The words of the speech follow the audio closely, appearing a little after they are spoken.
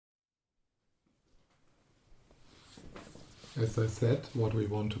As I said, what we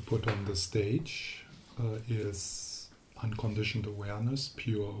want to put on the stage is unconditioned awareness,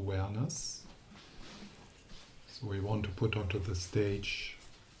 pure awareness. So we want to put onto the stage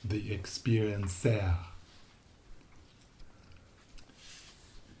the experiencer.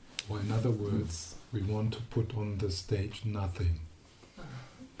 Or in other words, we want to put on the stage nothing.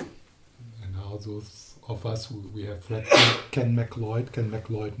 And now those of us who we have read Ken MacLeod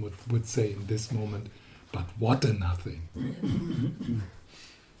would say in this moment, but what a nothing.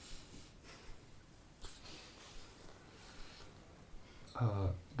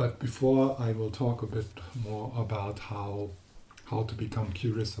 But before I will talk a bit more about how to become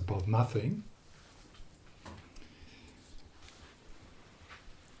curious about nothing,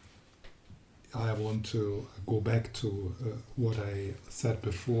 I want to go back to what I said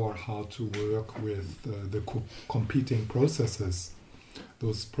before, how to work with the competing processes,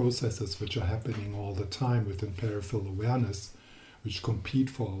 those processes which are happening all the time within peripheral awareness, which compete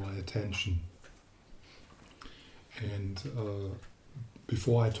for our attention. And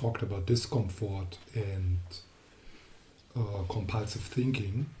before I talked about discomfort and compulsive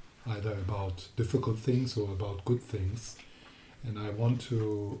thinking, either about difficult things or about good things. And I want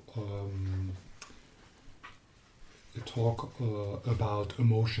to talk about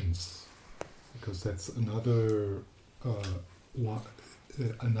emotions, because that's another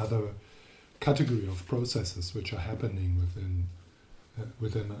category of processes which are happening within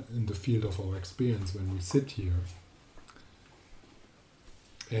in the field of our experience when we sit here.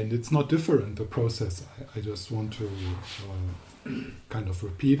 And it's not different, the process. I just want to kind of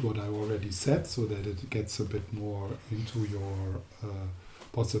repeat what I already said so that it gets a bit more into your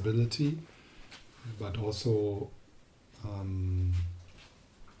possibility, but also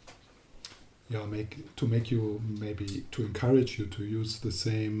to encourage you to use the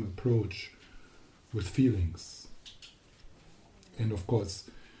same approach with feelings. And of course,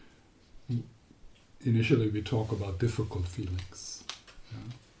 initially we talk about difficult feelings,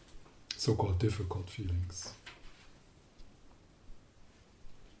 so-called difficult feelings.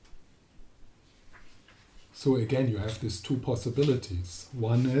 So again, you have these two possibilities.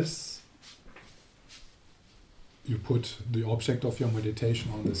 One is you put the object of your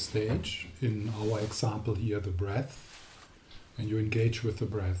meditation on the stage, in our example here, the breath, and you engage with the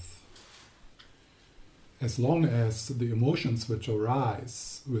breath. As long as the emotions which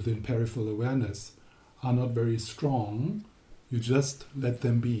arise within peripheral awareness are not very strong, you just let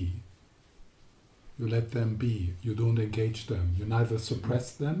them be. You let them be. You don't engage them. You neither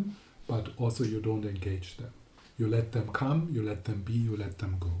suppress them, but also you don't engage them. You let them come, you let them be, you let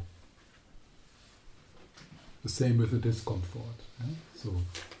them go. The same with the discomfort. So,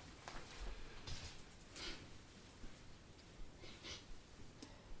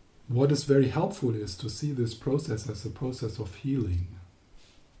 what is very helpful is to see this process as a process of healing,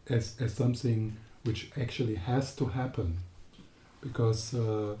 as something which actually has to happen. Because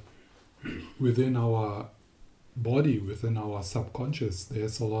within our body, within our subconscious,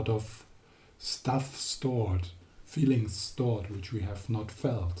 there's a lot of stuff stored, feelings stored, which we have not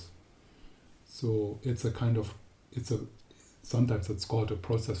felt. So it's a kind of, sometimes it's called a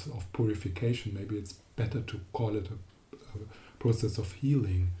process of purification. Maybe it's better to call it a process of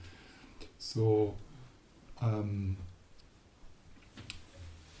healing. So,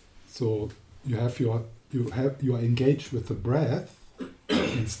 you are engaged with the breath,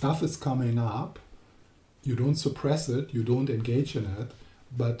 and stuff is coming up. You don't suppress it, you don't engage in it,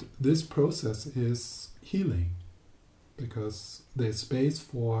 but this process is healing, because there's space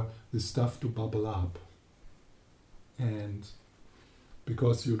for this stuff to bubble up. And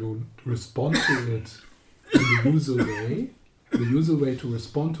because you don't respond to it in the usual way to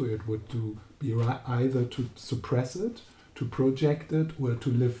respond to it would be either to suppress it, to project it, or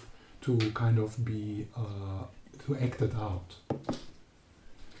to kind of be, to act it out.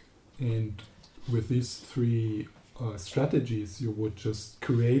 And with these three strategies, you would just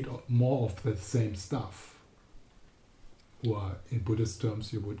create more of the same stuff. Or in Buddhist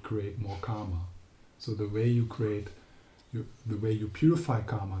terms, you would create more karma. So the way you purify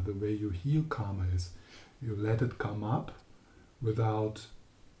karma, the way you heal karma is you let it come up without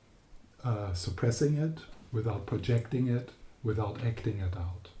suppressing it, without projecting it, without acting it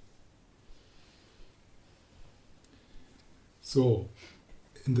out. So,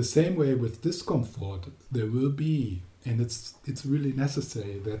 in the same way with discomfort, there will be, and it's really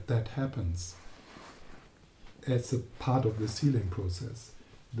necessary that happens as a part of the healing process.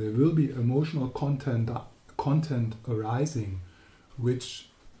 There will be emotional content arising which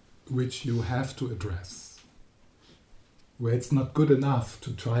you have to address, where it's not good enough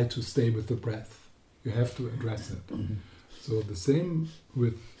to try to stay with the breath. You have to address it. So the same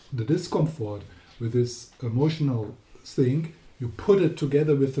with the discomfort, with this emotional thing, you put it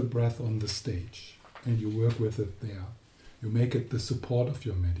together with the breath on the stage and you work with it there. You make it the support of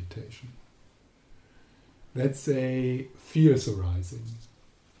your meditation. Let's say fear is arising,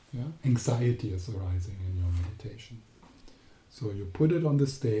 anxiety is arising in your meditation. So you put it on the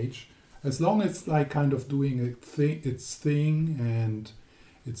stage, as long as it's like kind of doing its thing and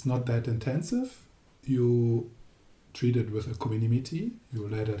it's not that intensive, you treat it with equanimity, you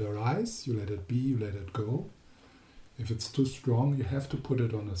let it arise, you let it be, you let it go. If it's too strong, you have to put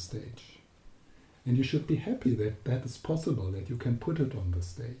it on a stage. And you should be happy that that is possible, that you can put it on the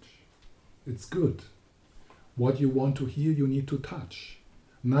stage. It's good. What you want to hear, you need to touch.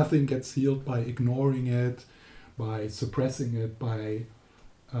 Nothing gets healed by ignoring it, by suppressing it, by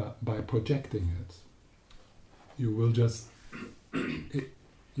projecting it. You will just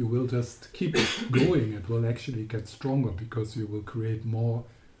keep going. It will actually get stronger because you will create more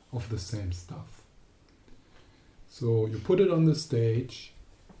of the same stuff. So you put it on the stage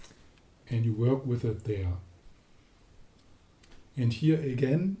and you work with it there. And here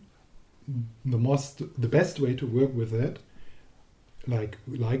again, the best way to work with it, like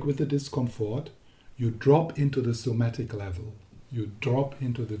with the discomfort, you drop into the somatic level. You drop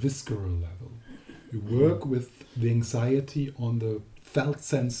into the visceral level. You work with the anxiety on the felt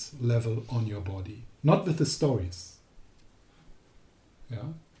sense level on your body, not with the stories.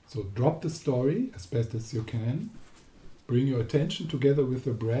 So drop the story as best as you can. Bring your attention together with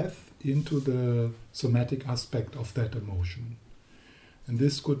the breath into the somatic aspect of that emotion. And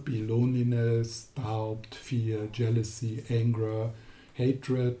this could be loneliness, doubt, fear, jealousy, anger,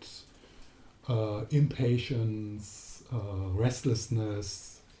 hatred, impatience,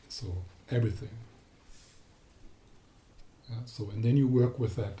 restlessness, so everything. So, and then you work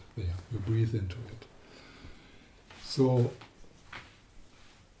with that there, you breathe into it. So,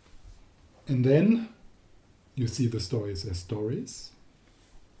 and then you see the stories as stories.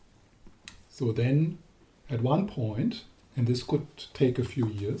 So then, at one point, and this could take a few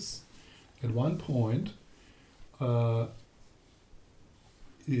years, at one point,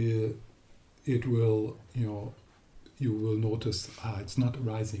 it will, you will notice, it's not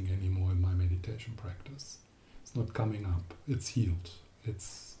arising anymore in my meditation practice. It's not coming up. It's healed.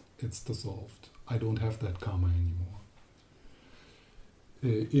 It's dissolved. I don't have that karma anymore.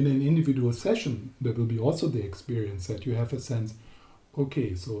 In an individual session, there will be also the experience that you have a sense,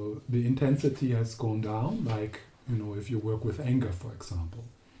 okay, so the intensity has gone down, like, if you work with anger, for example.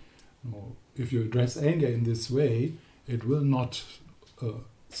 If you address anger in this way, it will not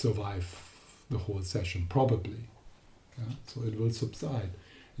survive the whole session, probably. So it will subside.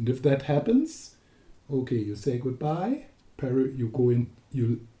 And if that happens, okay, you say goodbye, you go in,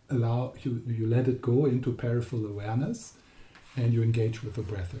 you let it go into peripheral awareness, and you engage with the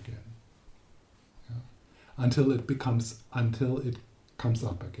breath again. Until it comes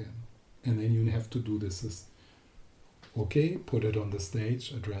up again. And then you have to do this as, okay, put it on the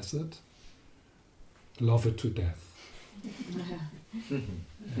stage, address it, love it to death.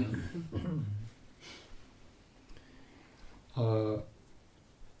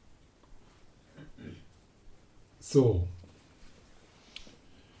 So,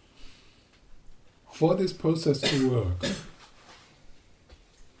 for this process to work,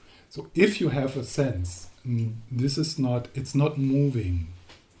 so if you have a sense, it's not moving.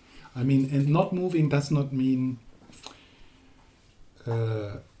 And not moving does not mean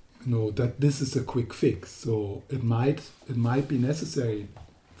that this is a quick fix. So it might be necessary,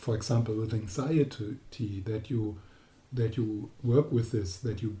 for example, with anxiety, that you work with this,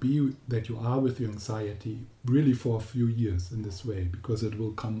 that you are with your anxiety really for a few years in this way, because it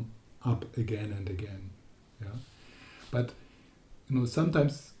will come up again and again. But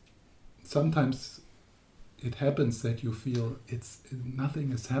sometimes it happens that you feel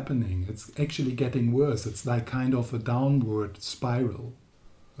nothing is happening. It's actually getting worse. It's like kind of a downward spiral.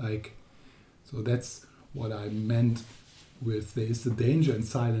 So that's what I meant with there is a danger in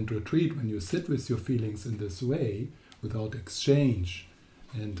silent retreat when you sit with your feelings in this way, without exchange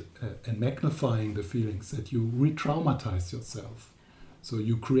and magnifying the feelings, that you re-traumatize yourself. So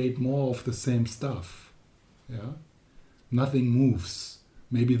you create more of the same stuff. Nothing moves.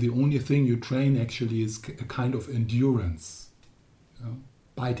 Maybe the only thing you train actually is a kind of endurance,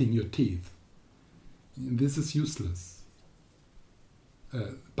 biting your teeth. And this is useless.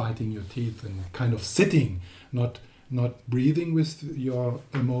 Biting your teeth and kind of sitting, not breathing with your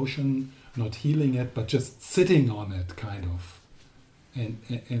emotion, not healing it, but just sitting on it, kind of.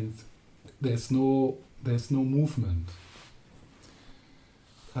 And there's no movement.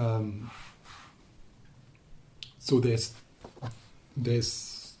 So there's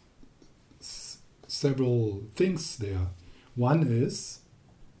there's several things there. One is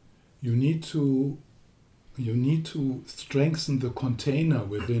you need to strengthen the container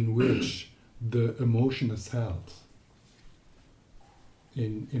within which the emotion is held.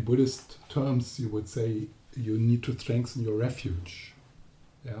 In Buddhist terms, you would say you need to strengthen your refuge.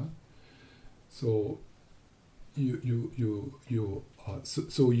 Yeah. So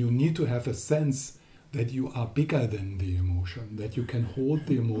so you need to have a sense that you are bigger than the emotion, that you can hold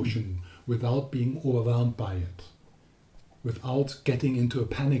the emotion without being overwhelmed by it, without getting into a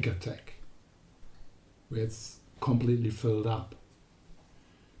panic attack where it's completely filled up.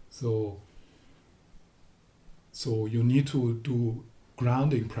 So you need to do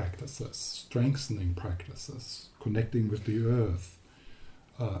grounding practices, strengthening practices, connecting with the earth,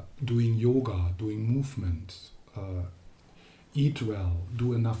 doing yoga, doing movement, eat well,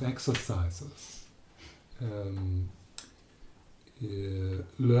 do enough exercises,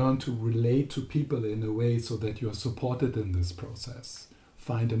 learn to relate to people in a way so that you are supported in this process.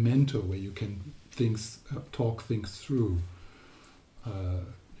 Find a mentor where you can talk things through.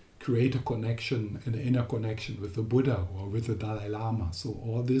 Create a connection, an inner connection with the Buddha or with the Dalai Lama. So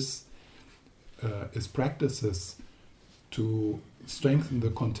all this is practices to strengthen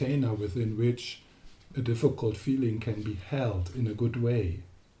the container within which a difficult feeling can be held in a good way.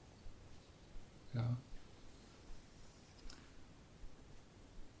 Yeah.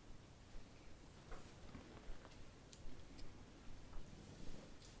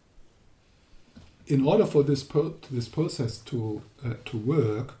 In order for this process to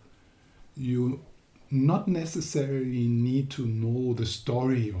work, you not necessarily need to know the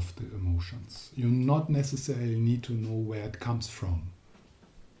story of the emotions. You not necessarily need to know where it comes from.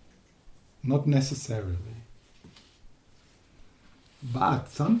 Not necessarily. But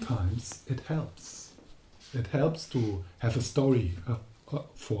sometimes it helps. It helps to have a story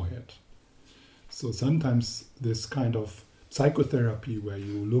for it. So sometimes this kind of psychotherapy where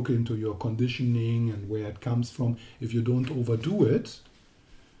you look into your conditioning and where it comes from, if you don't overdo it,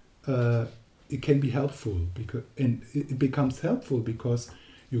 it can be helpful, and it becomes helpful because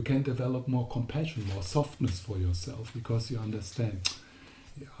you can develop more compassion, more softness for yourself, because you understand,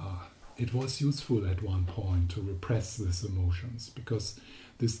 it was useful at one point to repress these emotions, because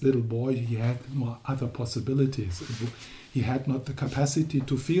this little boy, he had more other possibilities. He had not the capacity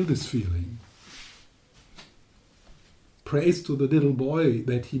to feel this feeling. Praise to the little boy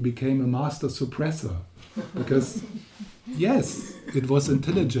that he became a master suppressor, because yes, it was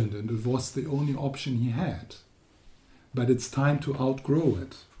intelligent and it was the only option he had. But it's time to outgrow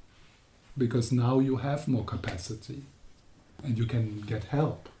it, because now you have more capacity and you can get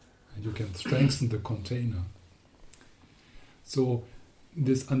help and you can strengthen the container. So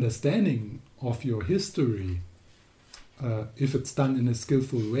this understanding of your history, if it's done in a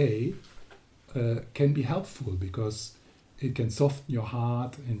skillful way, can be helpful, because it can soften your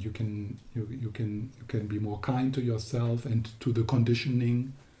heart, and you can be more kind to yourself and to the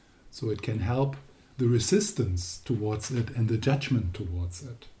conditioning. So it can help the resistance towards it and the judgment towards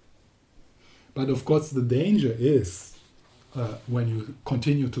it. But of course, the danger is when you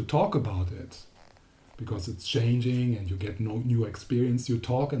continue to talk about it, because it's changing and you get no new experience. You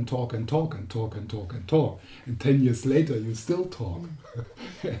talk and talk and talk and talk and talk and talk, and 10 years later you still talk,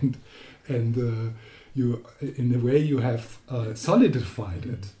 and you, in a way, you have solidified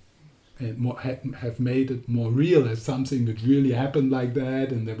it and have made it more real as something that really happened like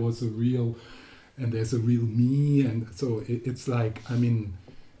that, and there's a real me, and so it's like, I mean,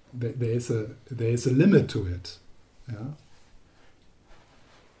 there's a limit to it. Yeah.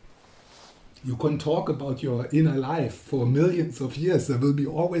 You can talk about your inner life for millions of years. There will be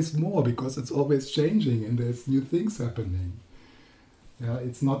always more, because it's always changing and there's new things happening. Yeah,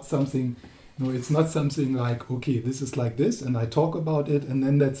 it's not something. No, it's not something like, okay, this is like this, and I talk about it, and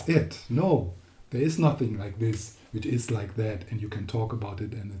then that's it. No, there is nothing like this, which is like that, and you can talk about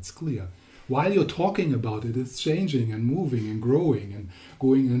it, and it's clear. While you're talking about it, it's changing and moving and growing and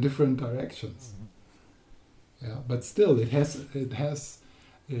going in different directions. Yeah, but still, it has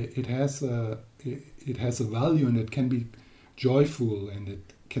a value, and it can be joyful, and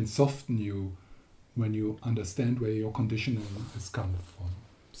it can soften you when you understand where your conditioning is coming from.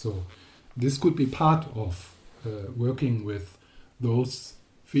 So this could be part of working with those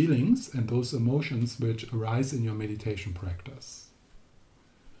feelings and those emotions which arise in your meditation practice.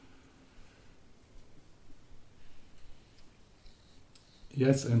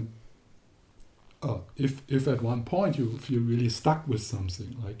 Yes, and if at one point you feel really stuck with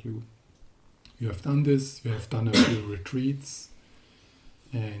something, like you have done this, you have done a few retreats,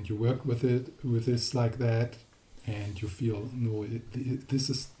 and you work with this like that, and you feel, no, this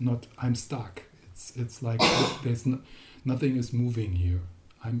is not, I'm stuck. It's like there's nothing is moving here.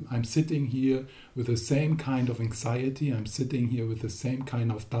 I'm sitting here with the same kind of anxiety. I'm sitting here with the same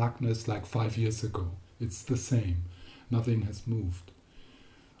kind of darkness like 5 years ago. It's the same. Nothing has moved.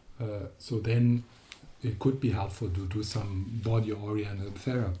 So then it could be helpful to do some body-oriented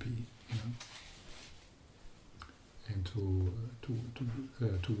therapy, you know, and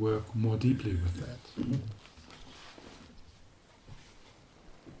to work more deeply with that.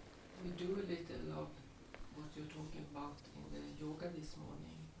 We do a little of what you're talking about in the yoga this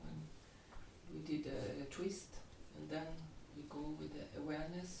morning when we did a twist, and then we go with the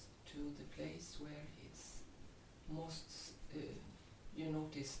awareness to the place where it's most, you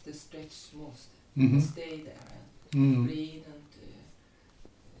notice the stretch most. Mm-hmm. Stay there and breathe and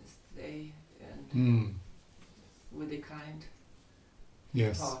stay and with the kind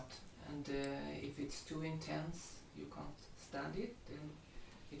Yes. part. And if it's too intense, you can't stand it, then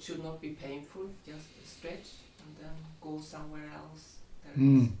it should not be painful, just stretch and then go somewhere else.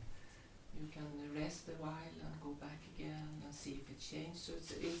 You can rest a while and go back again and see if it changes.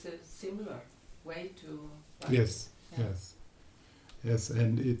 So it's a similar way to... Yes, yeah. Yes,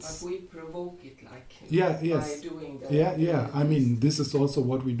 and it's... But we provoke it like yes. by doing that. Yeah. I mean, this is also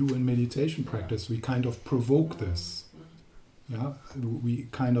what we do in meditation practice. We kind of provoke this. Yeah, we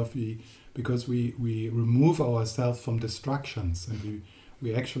kind of, because we remove ourselves from distractions, and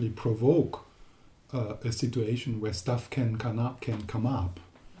we actually provoke a situation where stuff can come up,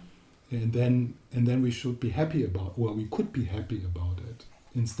 and then we should be happy about, or we could be happy about it,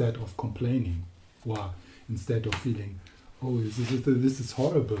 instead of complaining, or instead of feeling, oh, this is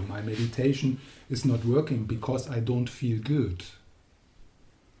horrible, my meditation is not working because I don't feel good.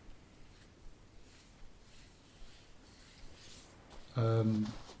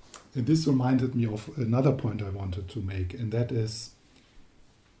 And this reminded me of another point I wanted to make, and that is,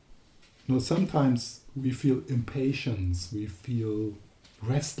 sometimes we feel impatience, we feel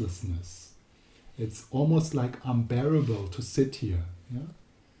restlessness. It's almost like unbearable to sit here, yeah?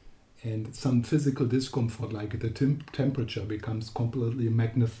 And some physical discomfort, like the temperature, becomes completely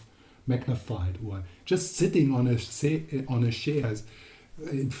magnified. Or just sitting on a chair,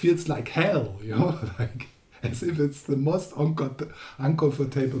 it feels like hell, like as if it's the most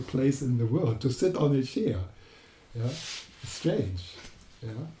uncomfortable place in the world to sit on a chair. Yeah, it's strange.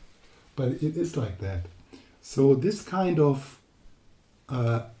 Yeah, but it is like that. So this kind of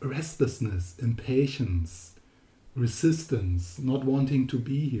restlessness, impatience, resistance, not wanting to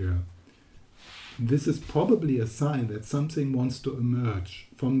be here, this is probably a sign that something wants to emerge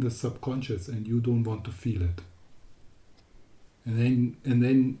from the subconscious and you don't want to feel it. And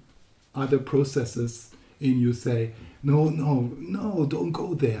then other processes in you say, no, don't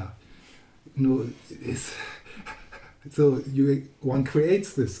go there. So one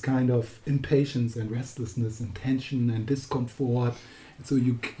creates this kind of impatience and restlessness and tension and discomfort. So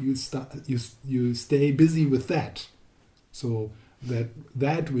you stay busy with that. So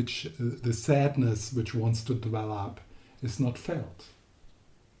that which the sadness which wants to develop is not felt.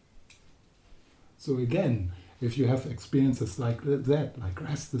 So again, if you have experiences like that, like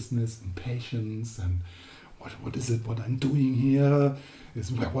restlessness, impatience, and what is it? What I'm doing here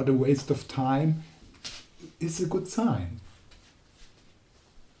is what a waste of time. It's a good sign.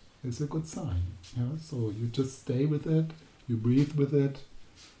 It's a good sign. Yeah? So you just stay with it. You breathe with it.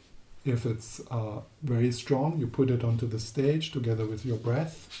 If it's very strong, you put it onto the stage together with your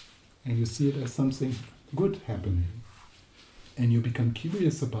breath, and you see it as something good happening. And you become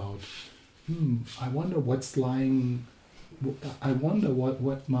curious about, I wonder what's lying. I wonder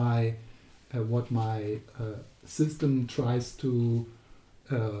what my system tries to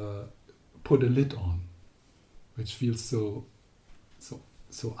put a lid on, which feels so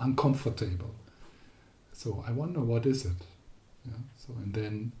uncomfortable. So I wonder what is it. Yeah. So and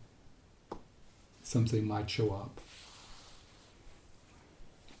then something might show up.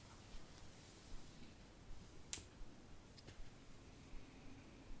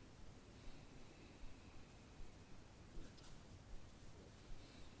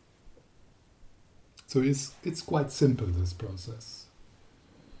 So it's quite simple, this process.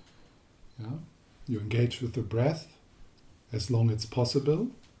 Yeah? You engage with the breath as long as possible.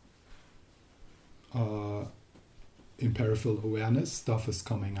 In peripheral awareness, stuff is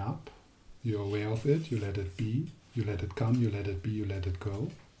coming up. You're aware of it, you let it be, you let it come, you let it be, you let it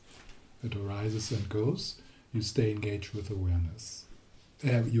go. It arises and goes. You stay engaged with awareness.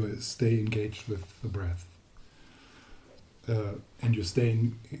 You stay engaged with the breath. And you stay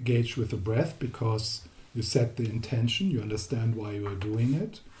engaged with the breath because you set the intention, you understand why you are doing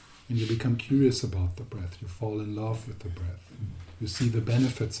it, and you become curious about the breath. You fall in love with the breath. You see the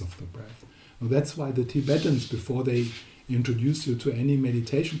benefits of the breath. Well, that's why the Tibetans, before they introduce you to any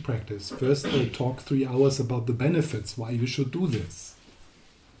meditation practice, first they talk 3 hours about the benefits, why you should do this.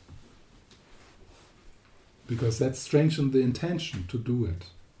 Because that strengthens the intention to do it.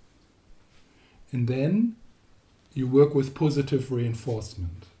 And then you work with positive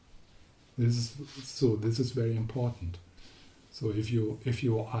reinforcement. This is very important. So if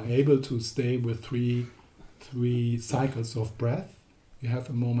you are able to stay with three cycles of breath, you have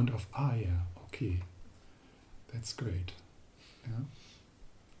a moment of okay, that's great. Yeah?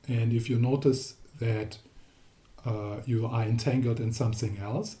 And if you notice that you are entangled in something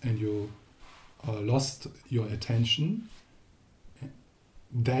else and you lost your attention,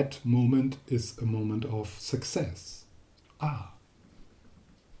 that moment is a moment of success.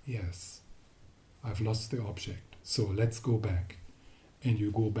 Yes, I've lost the object. So let's go back. And you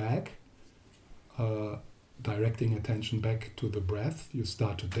go back, directing attention back to the breath. You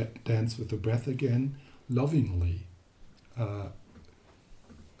start to dance with the breath again, lovingly,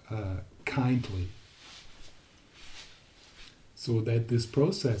 kindly. So that this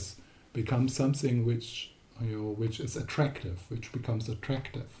process becomes something which is attractive, which becomes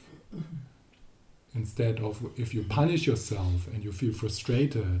attractive. Instead of if you punish yourself and you feel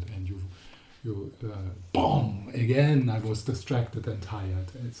frustrated and you again I was distracted and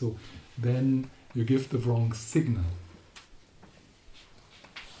tired, and so then you give the wrong signal.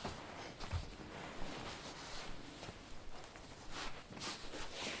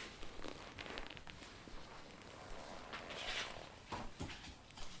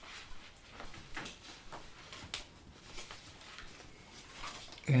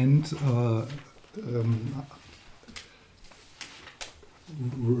 And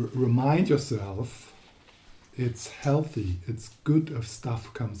remind yourself it's healthy, it's good if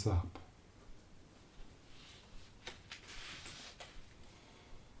stuff comes up.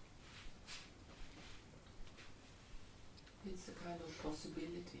 It's a kind of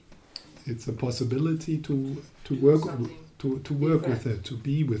possibility. It's a possibility to work with it, to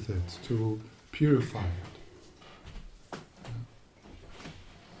be with it, to purify it.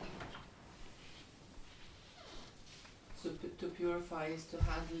 So to purify is to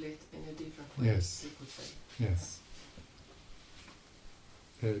handle it in a different way, Yes. you could say. Yes.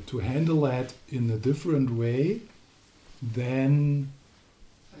 To handle that in a different way than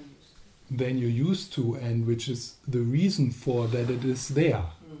you're used to, and which is the reason for that it is there.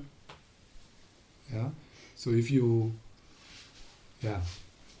 Yeah. So if you,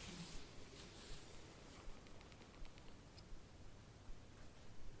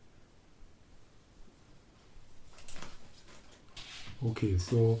 Okay,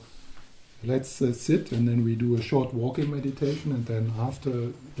 so let's sit, and then we do a short walking meditation, and then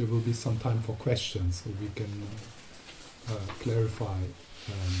after there will be some time for questions, so we can clarify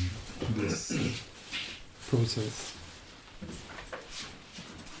this process.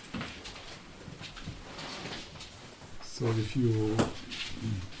 So if you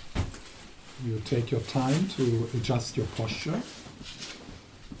take your time to adjust your posture.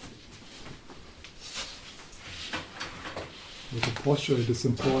 With the posture, it is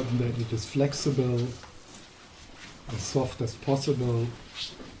important that it is flexible, as soft as possible.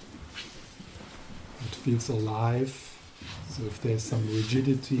 It feels alive. So if there's some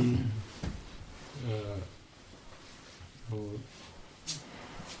rigidity,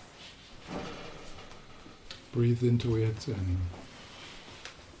 breathe into it and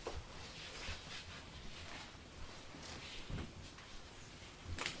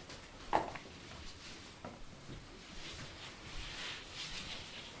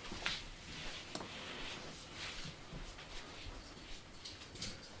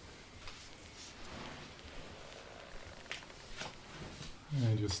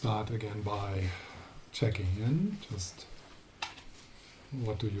you start again by checking in, just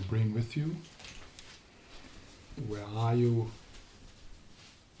what do you bring with you? Where are you?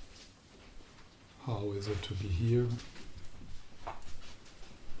 How is it to be here?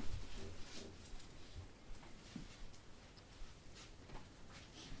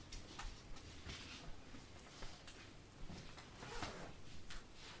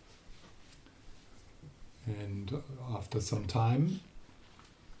 And after some time,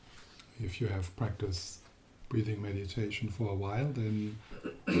 if you have practiced breathing meditation for a while, then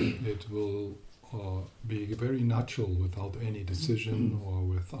it will be very natural, without any decision or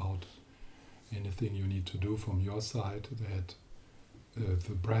without anything you need to do from your side, that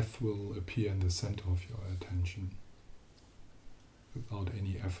the breath will appear in the center of your attention without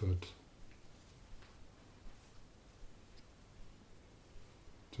any effort.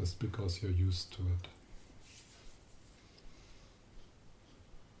 just because you're used to it.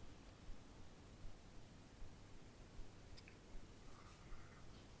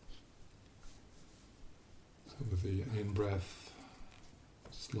 So with the in-breath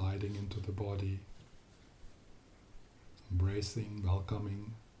sliding into the body, embracing,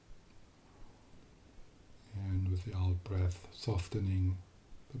 welcoming, and with the out-breath softening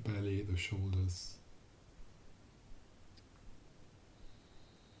the belly, the shoulders.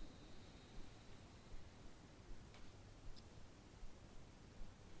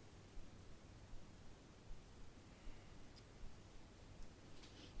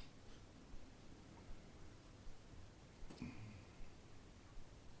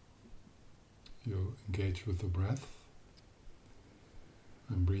 You engage with the breath.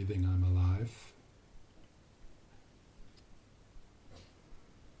 I'm breathing, I'm alive.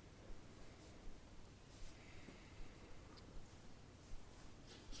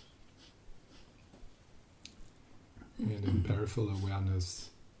 And in peripheral awareness,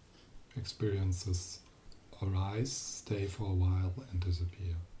 experiences arise, stay for a while, and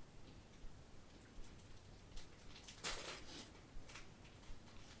disappear.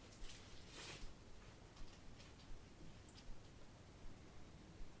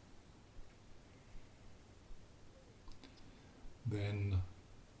 Then,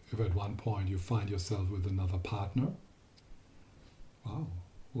 if at one point you find yourself with another partner, wow,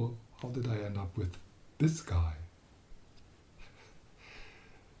 well, how did I end up with this guy?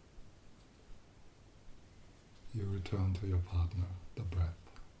 You return to your partner, the breath.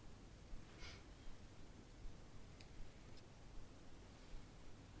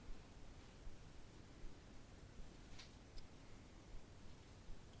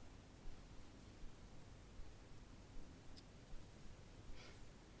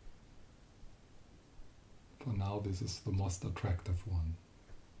 For now, this is the most attractive one.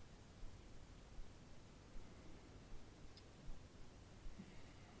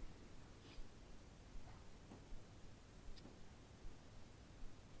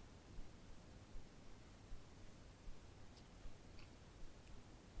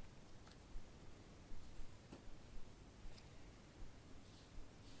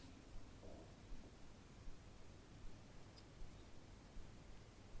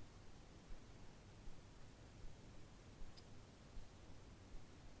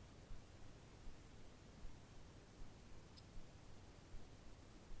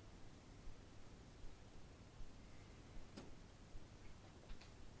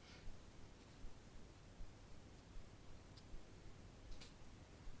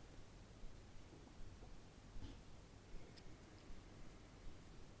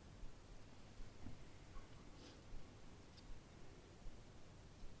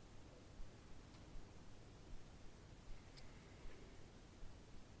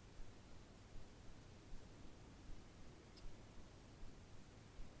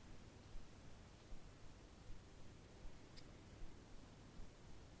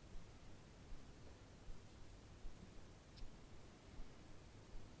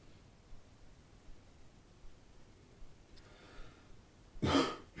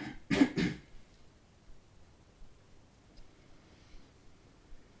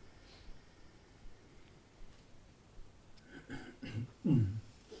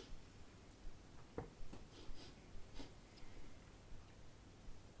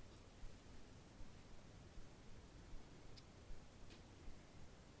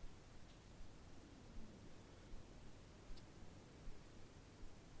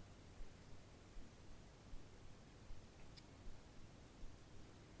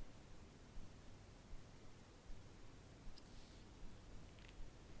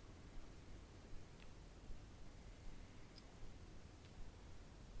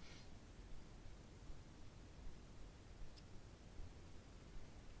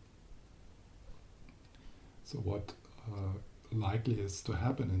 So what likely is to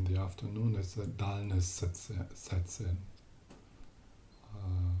happen in the afternoon is that dullness sets in,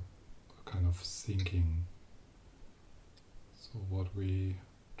 a kind of sinking. So what we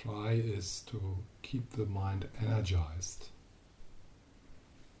try is to keep the mind energized.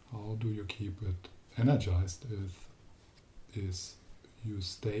 How do you keep it energized? Is you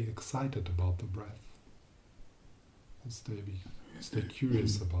stay excited about the breath. Stay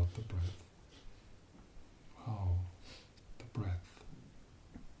curious about the breath. Wow, the breath.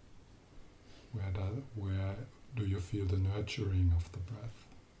 Where do you feel the nurturing of the breath?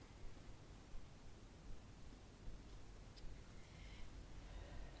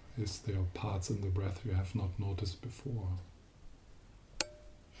 Is there parts in the breath you have not noticed before?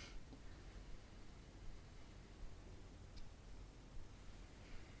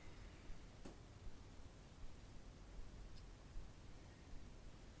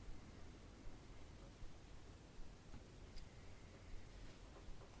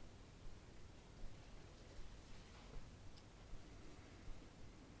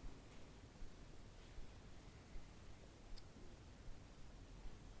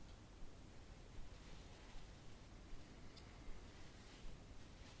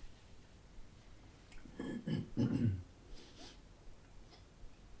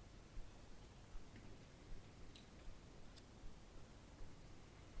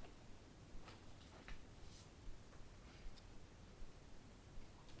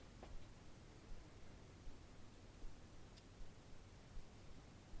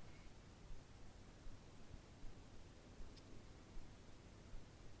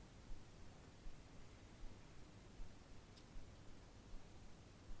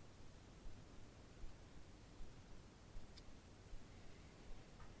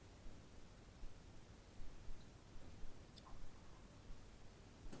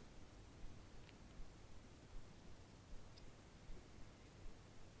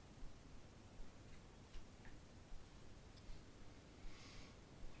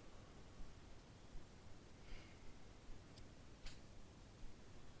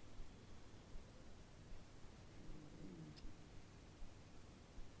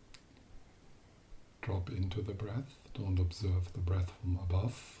 drop into the breath. Don't observe the breath from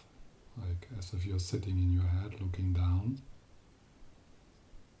above, like as if you're sitting in your head looking down.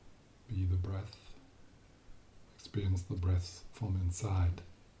 Be the breath. Experience the breath from inside.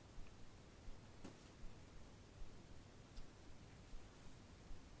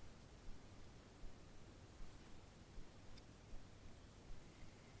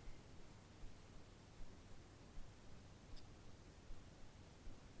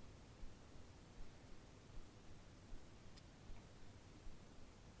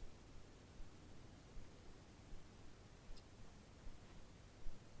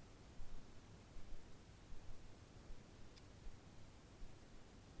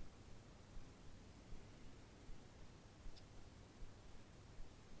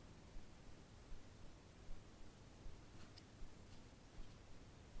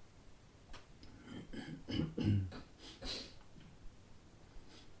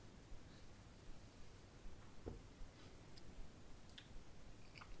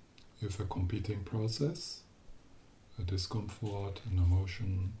 If a competing process, a discomfort, an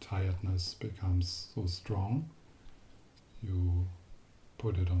emotion, tiredness becomes so strong, you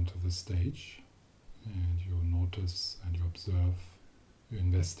put it onto the stage and you notice and you observe, you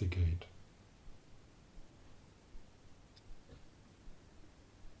investigate.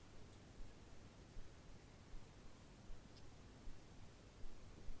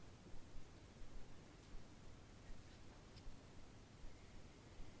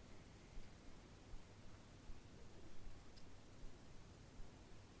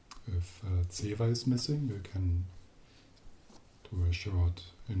 If Tseva is missing, you can do a short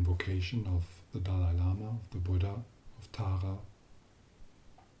invocation of the Dalai Lama, of the Buddha, of Tara,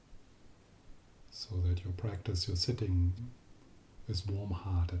 so that your practice, your sitting, is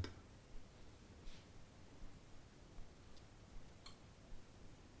warm-hearted.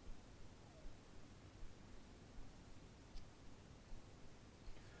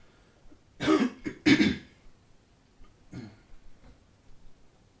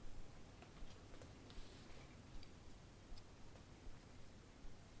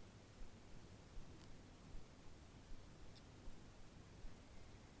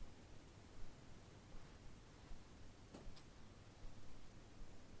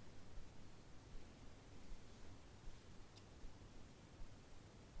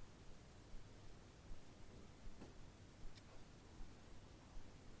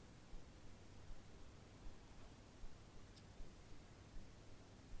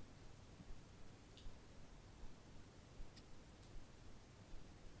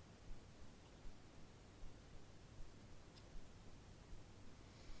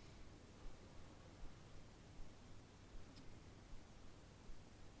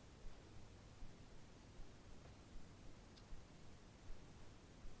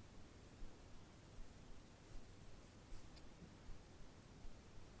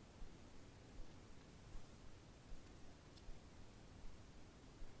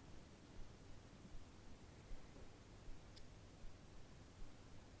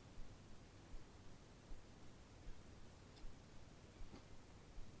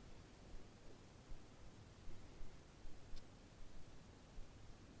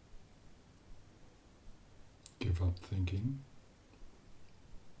 Give up thinking.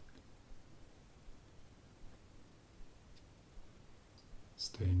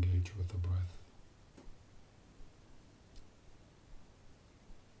 Stay engaged with the breath.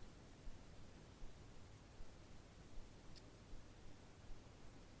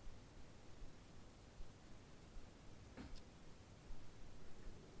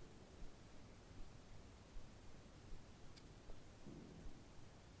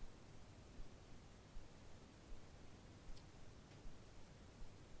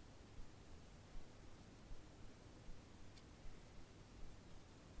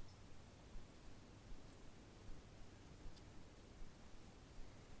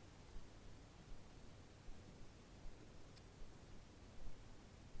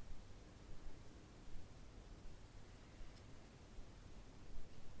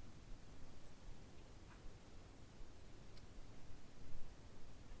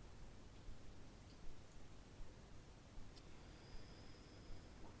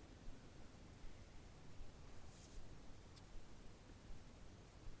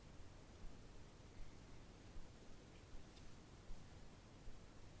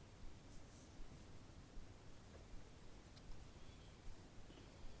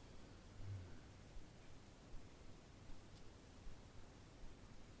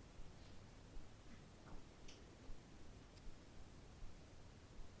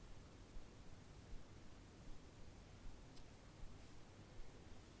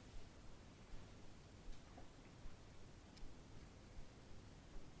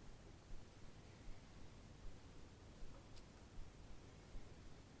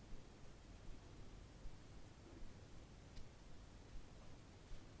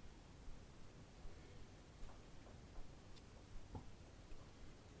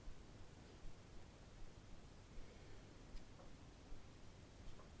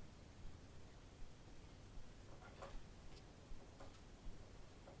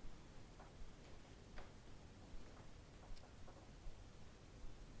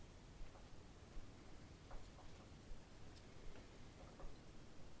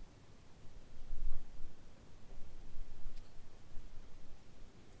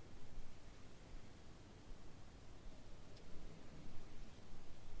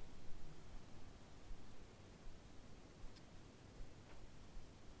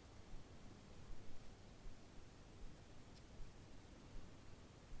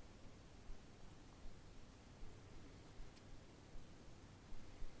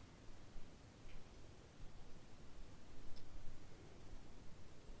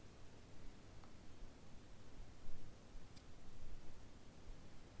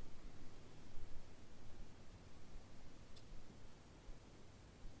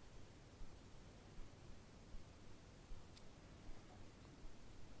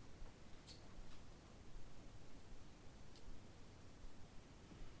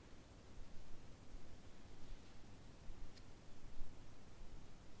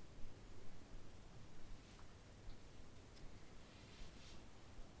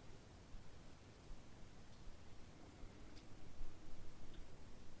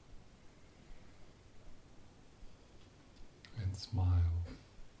 smile.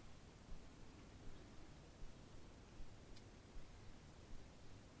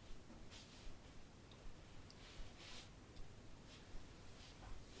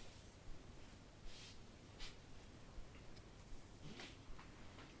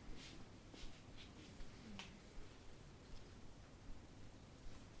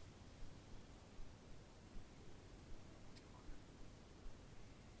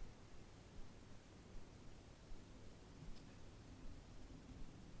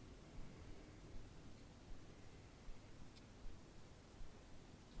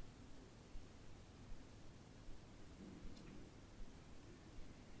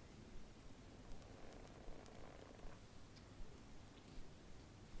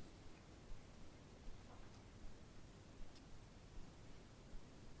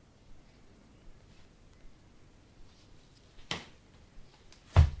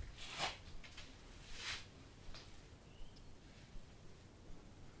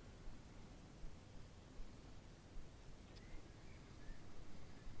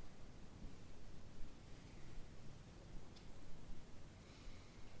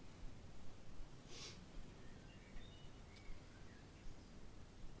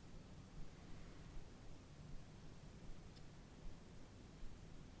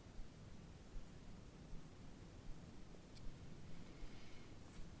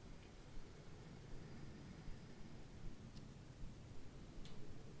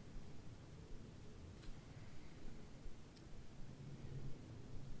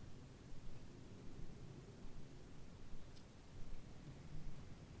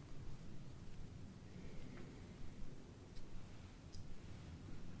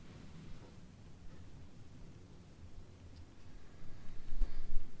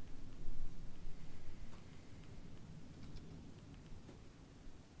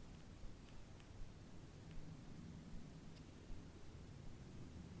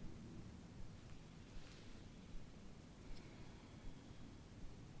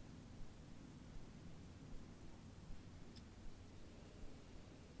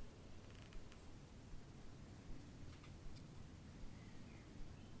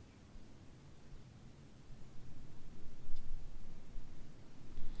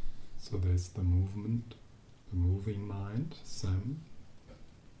 So there's the movement, the moving mind, Sam,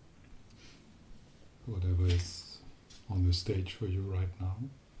 whatever is on the stage for you right now,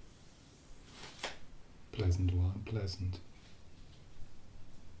 pleasant or unpleasant.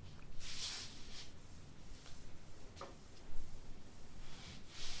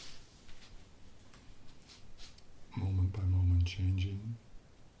 Moment by moment changing,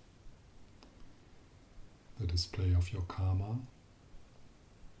 the display of your karma,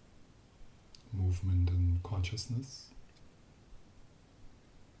 movement and consciousness.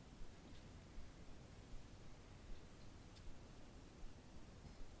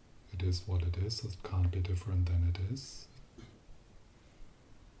 It is what it is, it can't be different than it is.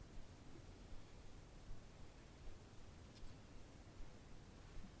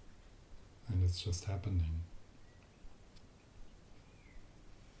 And it's just happening.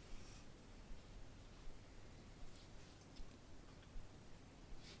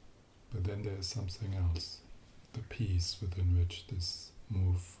 But then there is something else, the peace within which this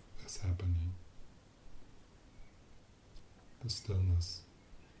move is happening, the stillness.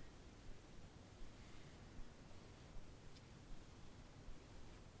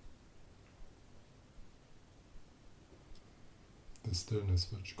 The stillness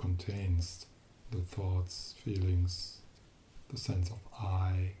which contains the thoughts, feelings, the sense of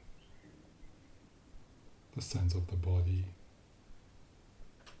I, the sense of the body,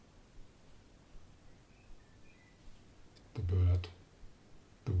 the bird,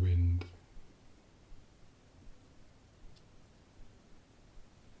 the wind.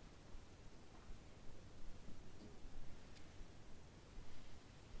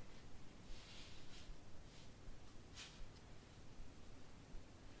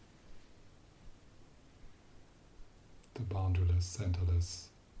 The boundaryless, centerless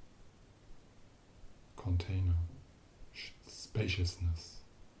container, spaciousness,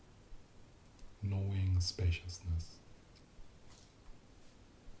 knowing spaciousness.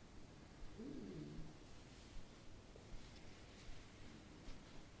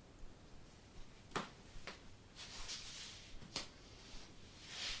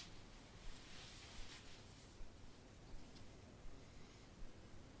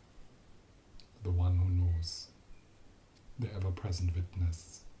 The one who knows, the ever-present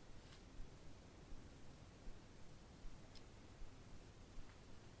witness.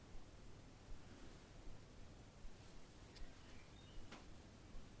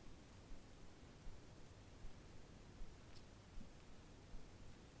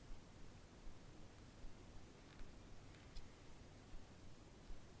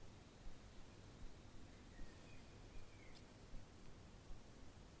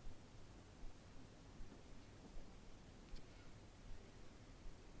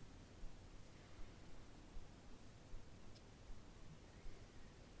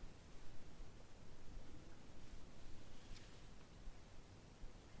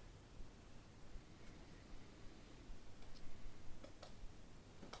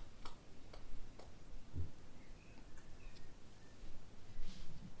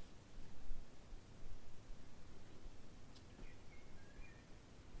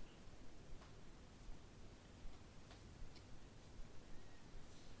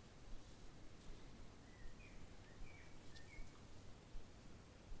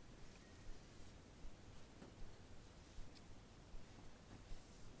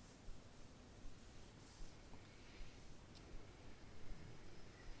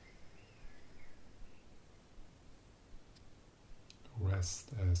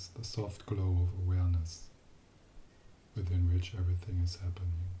 expressed as the soft glow of awareness within which everything is happening.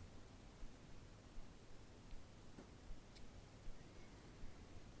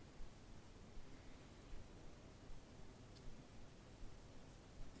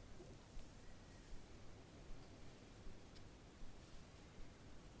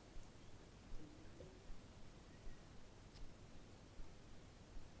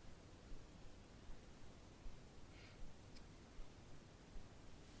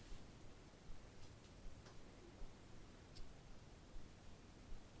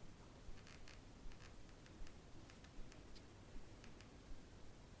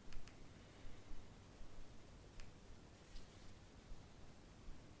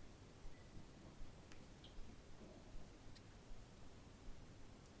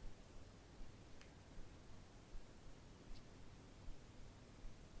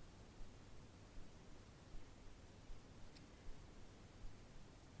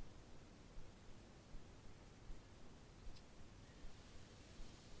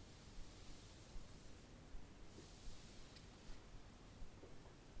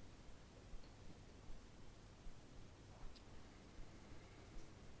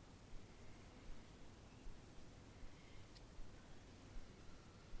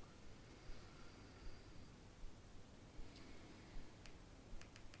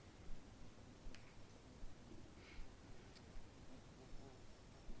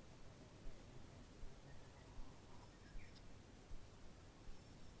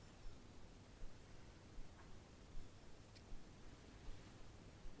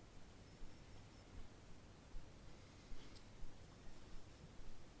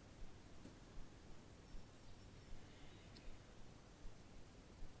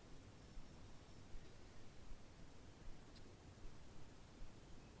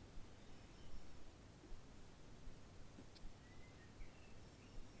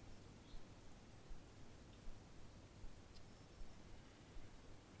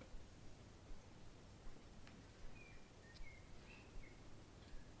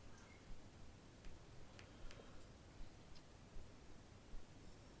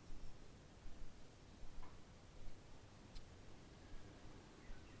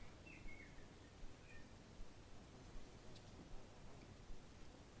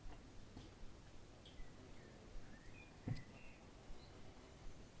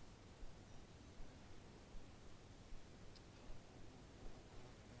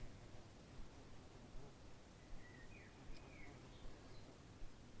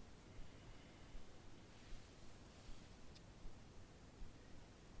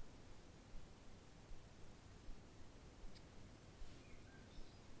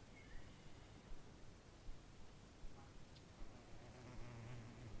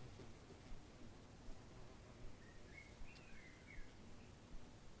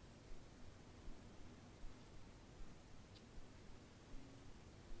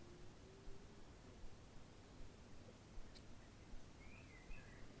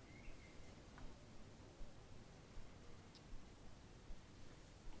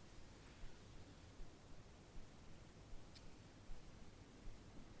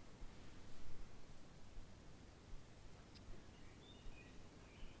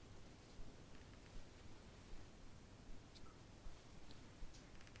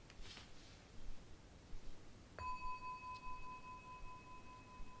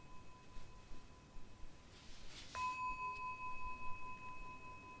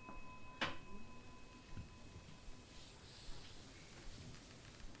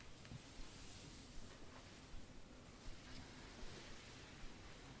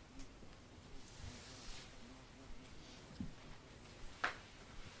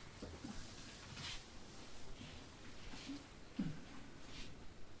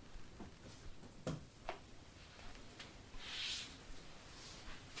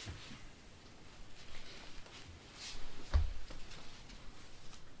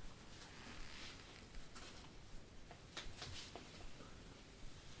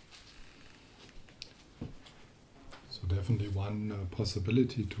 Definitely one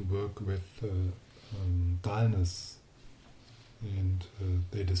possibility to work with dullness, and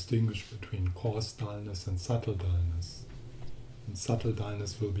they distinguish between coarse dullness and subtle dullness. And subtle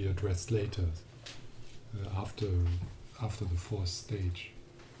dullness will be addressed later, after the fourth stage.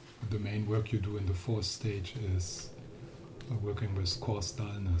 The main work you do in the fourth stage is working with coarse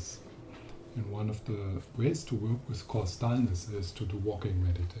dullness. And one of the ways to work with coarse dullness is to do walking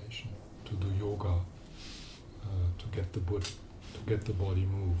meditation, to do yoga, to get the body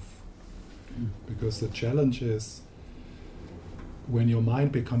move. Because the challenge is when your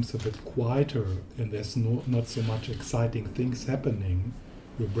mind becomes a bit quieter and there's not so much exciting things happening,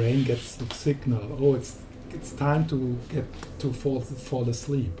 your brain gets the signal, oh, it's time to fall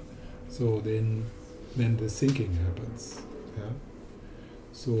asleep. So then the thinking happens. Yeah.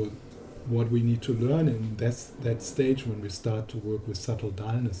 So what we need to learn in that stage when we start to work with subtle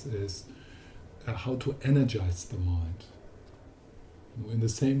dullness is how to energize the mind. In the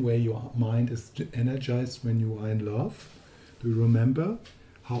same way your mind is energized when you are in love. Do you remember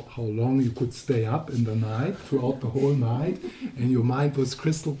how long you could stay up in the night, throughout the whole night, and your mind was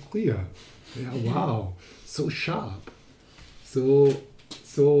crystal clear? Yeah, wow, so sharp, so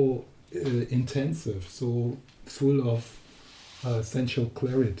intensive, so full of sensual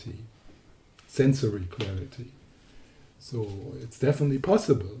clarity, sensory clarity. So it's definitely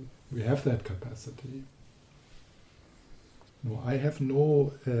possible. We have that capacity. No, I have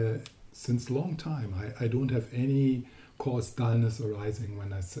since long time, I don't have any coarse dullness arising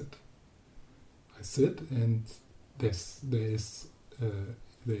when I sit. I sit and there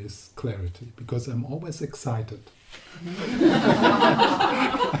is clarity, because I'm always excited.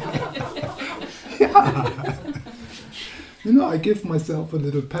 Yeah. I give myself a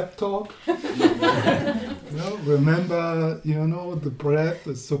little pep talk. Remember, the breath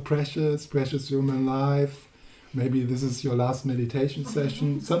is so precious human life. Maybe this is your last meditation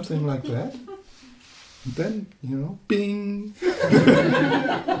session, something like that. And then, bing!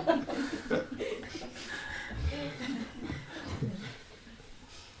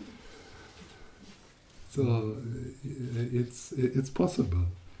 So it's possible.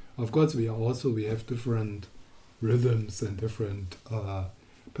 Of course, we have different rhythms and different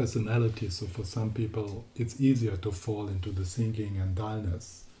personalities. So for some people, it's easier to fall into the thinking and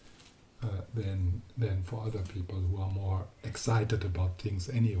dullness than for other people who are more excited about things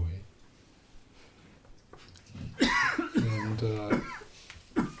anyway. And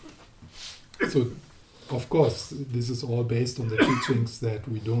so, of course, this is all based on the teachings that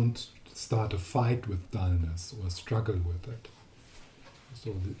we don't start a fight with dullness or struggle with it.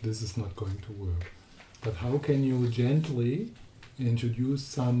 So this is not going to work. But how can you gently introduce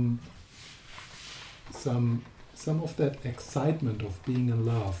some of that excitement of being in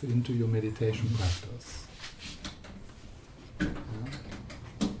love into your meditation practice? Yeah?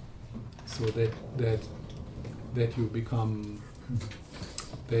 So that you become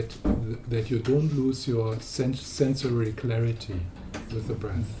that you don't lose your sensory clarity with the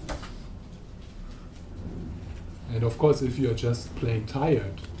breath. And of course, if you're just plain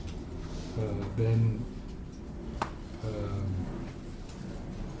tired, then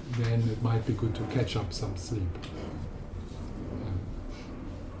it might be good to catch up some sleep.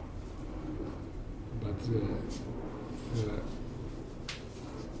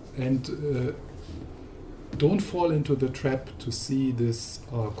 Don't fall into the trap to see this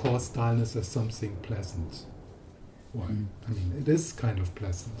coarse dullness as something pleasant. Why? I mean, it is kind of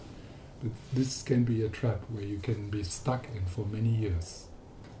pleasant, but this can be a trap where you can be stuck in for many years.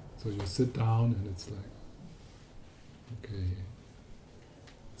 So you sit down and it's like, okay.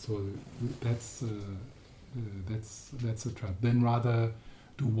 So that's a trap. Then rather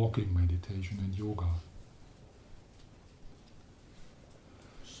do walking meditation and yoga.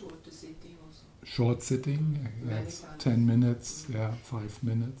 Short sitting also. Short sitting, that's 10 minutes, 5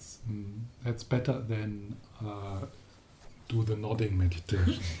 minutes. That's better than do the nodding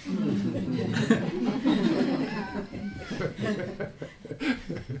meditation.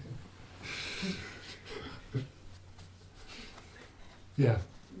 Yeah.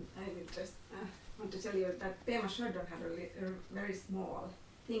 I would just want to tell you that Pema Chodron had a very small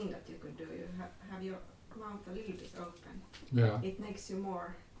thing that you could do. You have your mouth a little bit open. Yeah. It makes you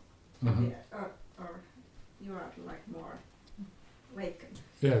more, or you are like more awakened.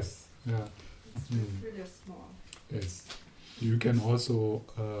 Yes. Yeah. It's really small. Yes. You can also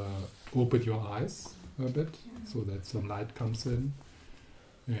open your eyes a bit, so that some light comes in,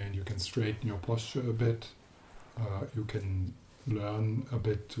 and you can straighten your posture a bit. You can learn a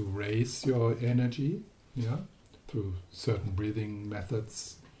bit to raise your energy, through certain breathing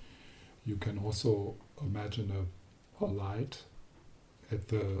methods. You can also imagine a light at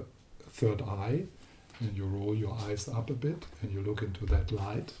the third eye, and you roll your eyes up a bit, and you look into that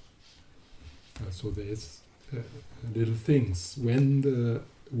light. So there's little things when the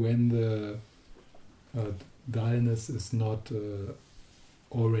dullness is not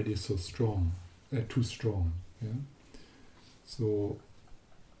already so strong, too strong. Yeah. So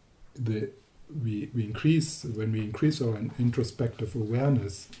we increase when we increase our introspective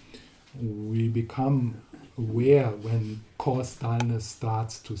awareness, we become aware when coarse dullness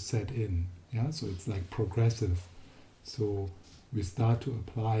starts to set in. Yeah. So it's like progressive. So we start to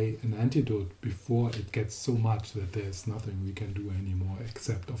apply an antidote before it gets so much that there's nothing we can do anymore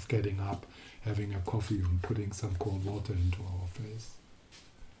except of getting up, having a coffee and putting some cold water into our face.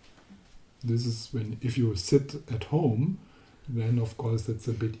 This is when, if you sit at home, then of course it's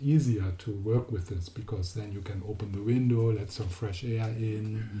a bit easier to work with this, because then you can open the window, let some fresh air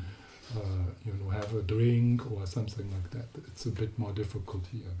in, have a drink or something like that. It's a bit more difficult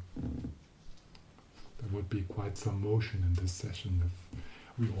here. There would be quite some motion in this session if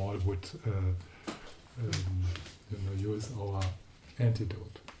we all would use our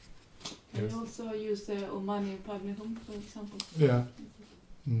antidote. And Yes. also use Omani Padmehum, for example. Yeah.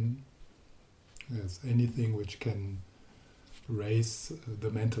 Mm. Yes, anything which can raise the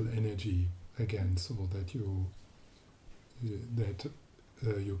mental energy again, so that you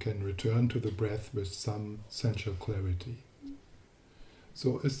can return to the breath with some sensual clarity.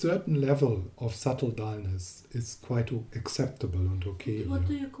 So a certain level of subtle dullness is quite acceptable and okay. What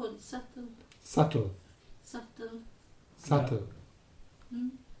do here. you call it? Subtle? Subtle. Subtle? Subtle. Hmm?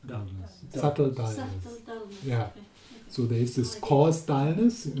 Dullness. Subtle dullness. Subtle dullness. Yeah. Okay. So there is this coarse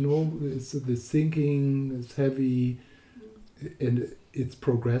dullness, it's this thinking, it's heavy, and it's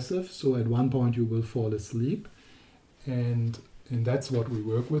progressive. So at one point you will fall asleep, and that's what we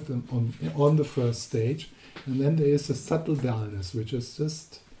work with on the first stage. And then there is a subtle dullness, which is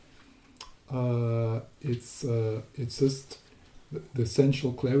just it's just the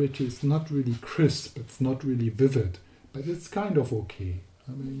sensual clarity is not really crisp, it's not really vivid, but it's kind of okay.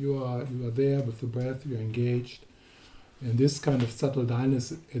 I mean, you are there with the breath, you're engaged. And this kind of subtle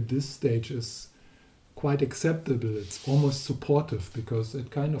dullness at this stage is quite acceptable. It's almost supportive, because it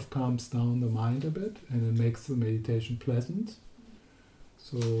kind of calms down the mind a bit and it makes the meditation pleasant.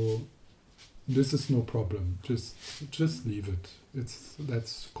 So this is no problem. Just leave it.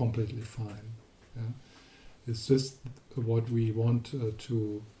 That's completely fine. Yeah? It's just what we want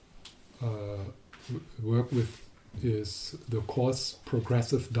to work with is the coarse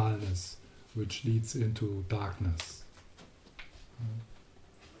progressive dullness, which leads into darkness.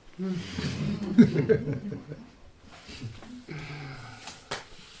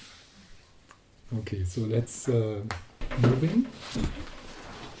 Okay, so let's moving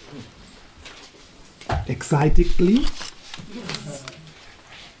excitedly.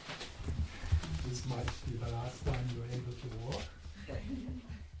 This might be the last time you're able to walk.